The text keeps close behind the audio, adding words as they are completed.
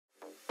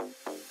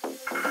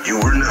You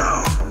are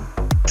now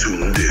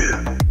tuned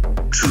in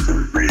to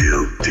the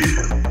real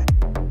deal.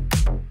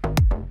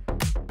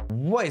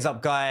 What is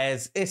up,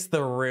 guys? It's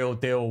the real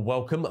deal.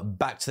 Welcome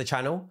back to the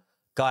channel.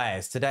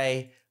 Guys,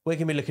 today we're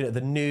going to be looking at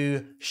the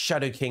new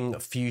Shadow King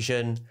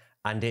fusion,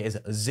 and it is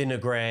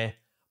Zinogre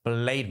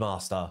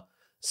Blademaster.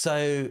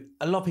 So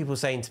a lot of people are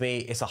saying to me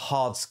it's a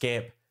hard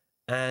skip,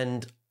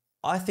 and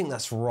I think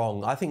that's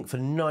wrong. I think for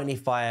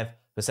 95%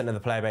 of the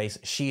player base,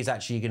 she's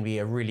actually going to be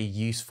a really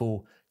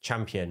useful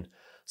champion.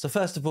 So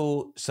first of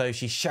all, so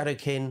she's Shadow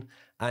King,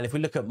 and if we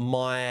look at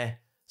my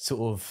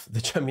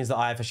the champions that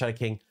I have for Shadow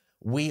King,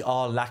 we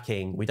are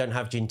lacking. We don't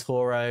have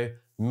Jintoro,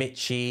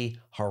 Michi,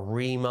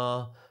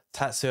 Harima,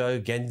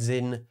 Tatsuo,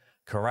 Genzin,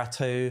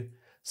 Karato.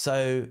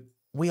 So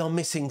we are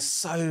missing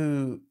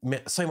so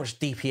much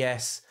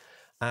DPS.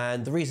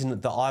 And the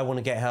reason that I want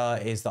to get her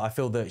is that I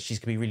feel that she's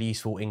going to be really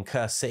useful in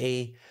Curse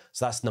City.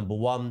 So that's number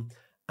one.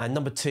 And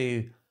number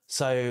two,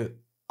 so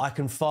I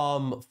can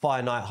farm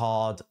Fire Knight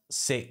hard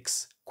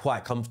 6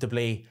 quite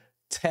comfortably.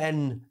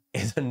 10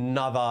 is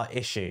another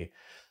issue.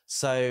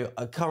 So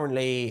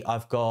currently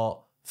I've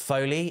got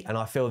Foley, and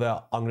I feel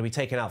that I'm going to be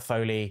taking out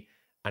Foley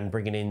and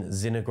bringing in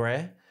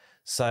Zinogre.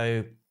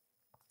 So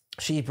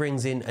she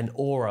brings in an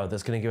aura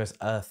that's going to give us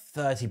a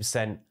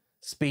 30%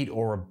 speed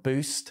aura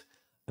boost.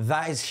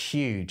 That is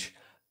huge.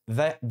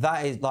 That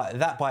is like,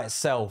 that by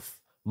itself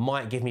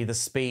might give me the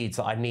speeds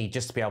that I need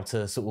just to be able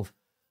to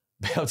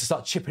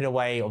start chipping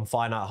away on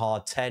Fire Knight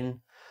hard 10.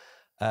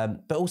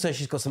 But also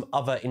she's got some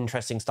other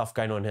interesting stuff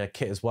going on in her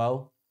kit as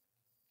well.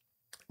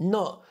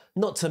 Not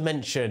to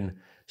mention,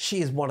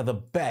 she is one of the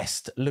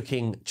best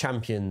looking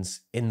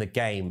champions in the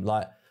game.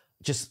 Like,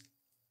 just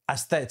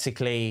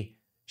aesthetically,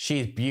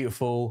 she's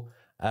beautiful.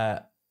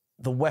 The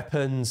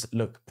weapons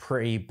look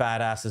pretty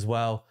badass as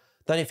well.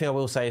 The only thing I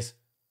will say is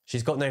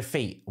she's got no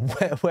feet.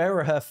 Where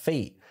are her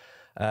feet?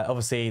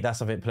 Obviously, that's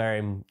something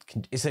playing.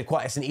 It's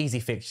an easy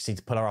fix. You just need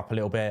to pull her up a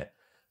little bit.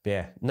 But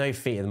yeah, no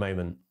feet at the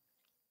moment.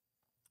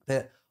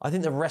 I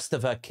think the rest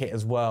of her kit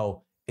as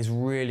well is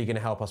really going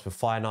to help us with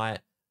Fire Knight.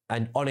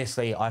 And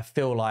honestly, I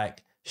feel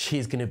like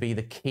she's going to be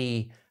the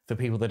key for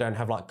people that don't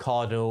have like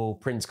Cardinal,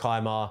 Prince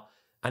Kaimar,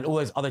 and all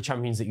those other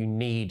champions that you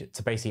need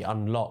to basically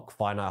unlock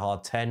Fire Knight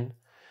hard 10.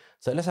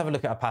 So let's have a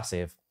look at her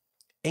passive.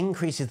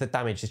 Increases the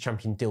damage this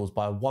champion deals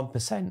by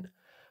 1%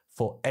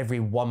 for every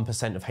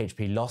 1% of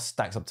HP loss,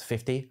 stacks up to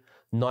 50.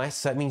 Nice.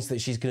 So that means that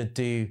she's going to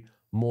do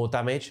more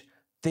damage.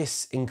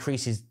 This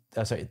increases,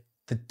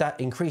 the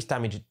increased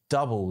damage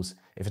doubles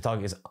if a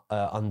target is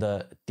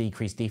under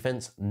decreased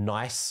defense.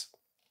 Nice.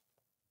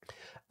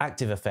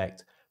 Active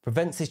effect.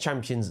 Prevents this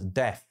champion's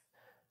death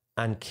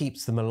and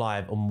keeps them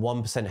alive on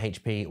 1%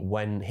 HP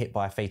when hit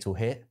by a fatal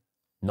hit.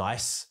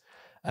 Nice.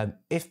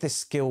 If this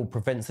skill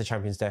prevents the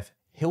champion's death,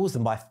 heals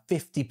them by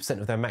 50%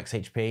 of their max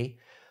HP.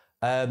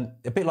 A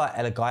bit like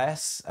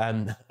Elagaius,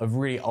 a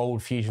really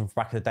old fusion from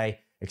back in the day,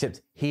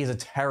 except he is a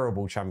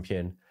terrible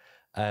champion,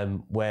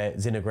 where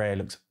Zinogre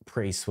looks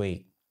pretty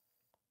sweet.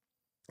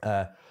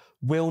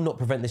 Will not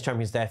prevent this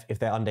champion's death if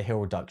they're under heal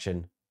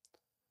reduction.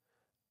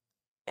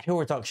 Heal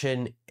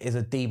reduction is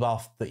a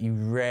debuff that you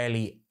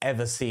rarely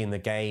ever see in the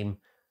game.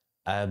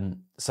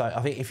 So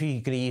I think if you're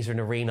going to use her in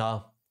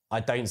arena, I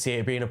don't see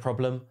it being a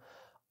problem.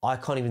 I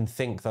can't even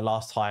think the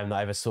last time that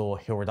I ever saw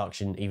heal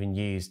reduction even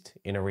used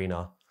in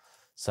arena.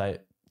 So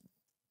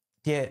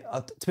yeah,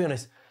 to be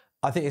honest,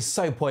 I think it's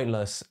so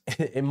pointless.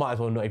 It might as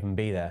well not even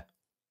be there.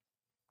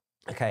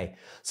 Okay,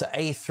 so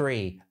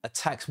A3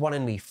 attacks one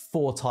enemy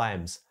 4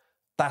 times.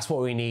 That's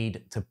what we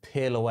need to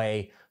peel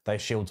away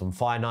those shields on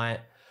Fire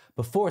Knight.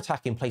 Before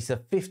attacking, place a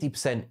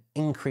 50%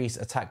 increase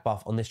attack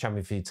buff on this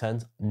champion for 2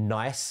 turns.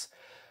 Nice.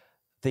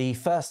 The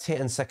first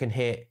hit and second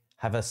hit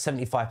have a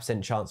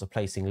 75% chance of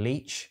placing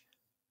Leech,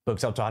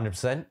 books up to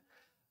 100%.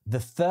 The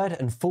third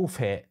and fourth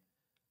hit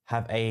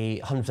have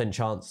a 100%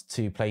 chance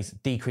to place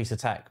decrease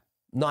attack.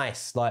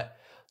 Nice. Like,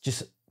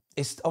 just,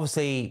 it's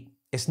obviously,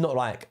 it's not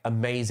like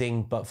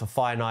amazing, but for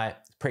Fire Knight,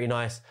 it's pretty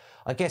nice.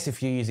 I guess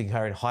if you're using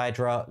her in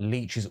Hydra,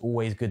 Leech is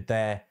always good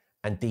there,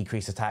 and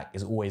decrease attack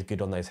is always good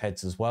on those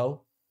heads as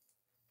well.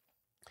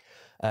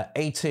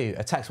 A2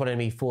 attacks one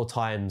enemy 4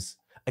 times.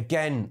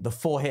 Again, the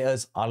 4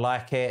 hitters, I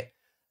like it.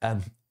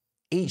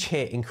 Each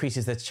hit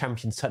increases the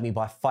champion's turn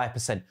by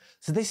 5%.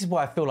 So this is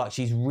why I feel like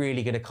she's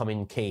really going to come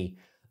in key.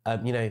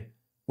 You know,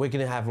 we're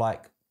going to have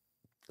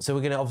so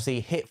we're going to obviously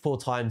hit 4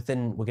 times,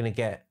 then we're going to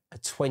get a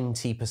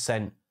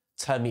 20%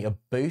 turn meter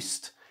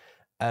boost.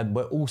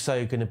 We're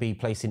also going to be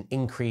placing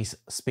increased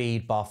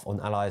speed buff on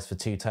allies for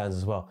 2 turns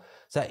as well.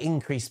 So that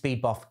increased speed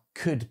buff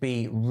could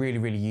be really,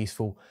 really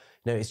useful.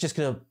 You know, it's just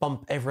going to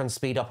bump everyone's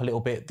speed up a little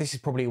bit. This is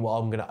probably what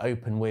I'm going to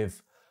open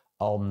with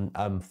on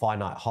Fire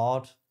Knight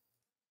hard.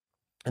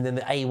 And then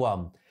the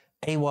A1.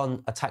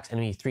 A1 attacks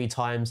enemy 3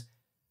 times,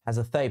 has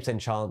a 30%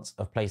 chance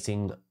of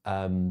placing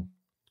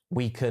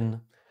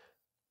weaken.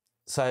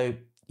 So,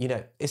 you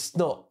know, it's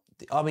not,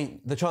 I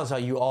mean, the chances are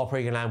you are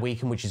probably going to land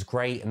weaken, which is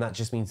great. And that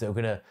just means that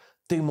we're going to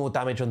do more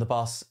damage on the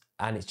boss,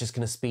 and it's just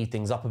going to speed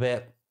things up a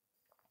bit.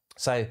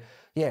 So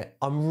yeah,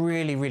 I'm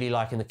really, really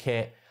liking the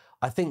kit.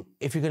 I think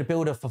if you're going to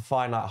build her for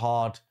finite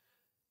hard,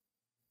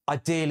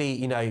 ideally,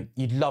 you know,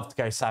 you'd love to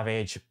go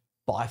savage,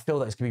 but I feel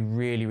that it's going to be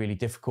really, really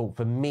difficult.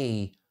 For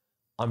me,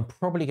 I'm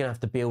probably going to have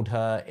to build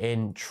her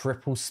in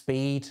triple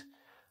speed.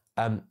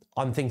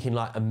 I'm thinking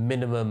like a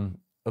minimum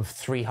of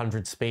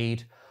 300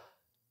 speed.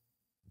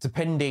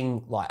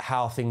 Depending like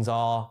how things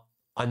are,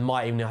 I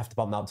might even have to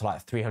bump that up to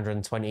like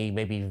 320,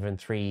 maybe even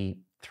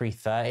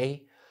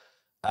 330.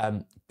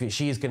 But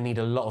she is going to need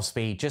a lot of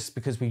speed just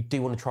because we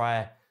do want to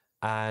try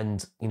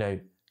and, you know,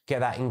 get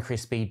that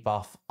increased speed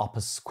buff up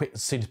as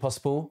soon as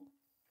possible.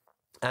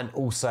 And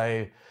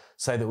also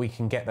so that we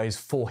can get those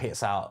 4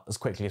 hits out as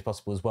quickly as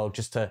possible as well,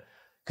 just to,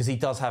 because he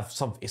does have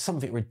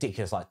something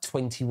ridiculous, like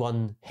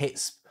 21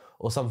 hits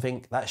or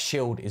something. That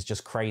shield is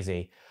just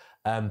crazy.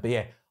 But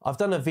yeah, I've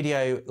done a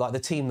video, like the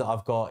team that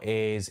I've got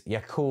is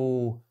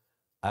Yakul,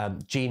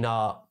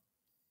 Gina,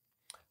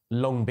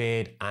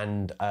 Longbeard,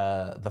 and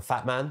the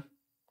Fat Man,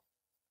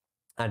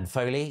 and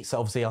Foley. So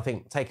obviously I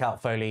think take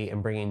out Foley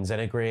and bring in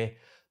zinogre.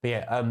 But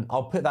yeah,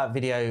 I'll put that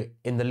video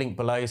in the link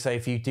below. So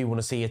if you do want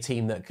to see a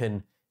team that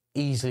can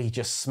easily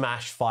just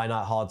smash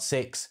Finite Hard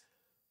 6,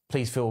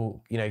 please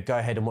go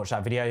ahead and watch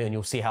that video and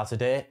you'll see how to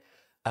do it.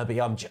 But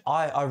yeah,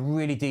 I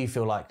really do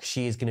feel like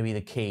she is going to be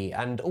the key.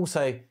 And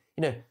also,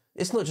 you know,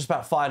 it's not just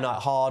about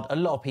Finite Hard. A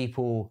lot of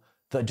people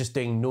that are just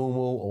doing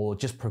normal or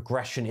just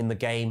progression in the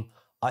game,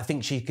 I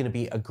think she's going to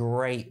be a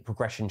great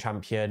progression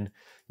champion.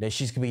 You know,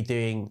 she's going to be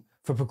doing,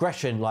 for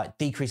progression, like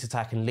decrease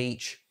attack and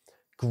leech,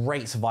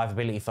 great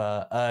survivability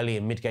for early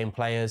and mid-game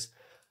players.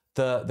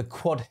 The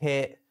quad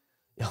hit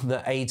on the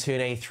A2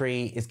 and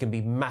A3 is going to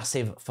be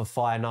massive for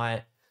Fire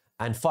Knight.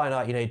 And Fire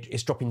Knight, you know,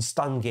 it's dropping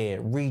stun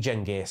gear,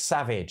 regen gear,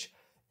 savage.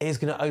 It is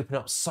going to open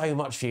up so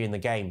much for you in the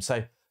game.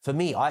 So for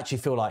me, I actually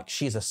feel like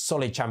she's a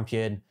solid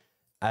champion.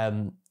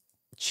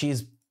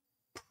 She's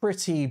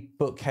pretty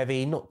book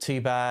heavy, not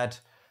too bad.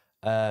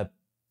 5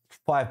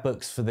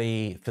 books for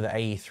the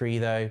AE3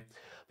 though.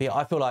 But yeah,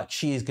 I feel like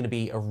she is going to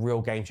be a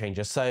real game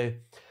changer. So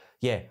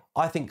yeah,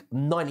 I think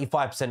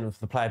 95% of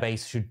the player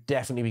base should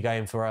definitely be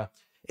going for her.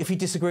 If you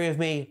disagree with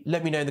me,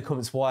 let me know in the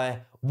comments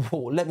why.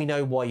 Let me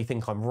know why you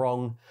think I'm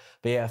wrong.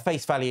 But yeah,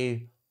 face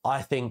value,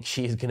 I think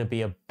she is going to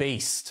be a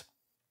beast.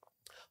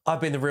 I've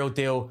been The Real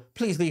Deal.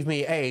 Please leave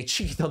me a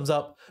cheeky thumbs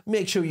up.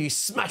 Make sure you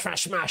smash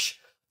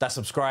that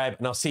subscribe,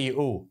 and I'll see you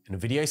all in a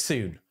video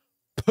soon.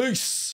 Peace!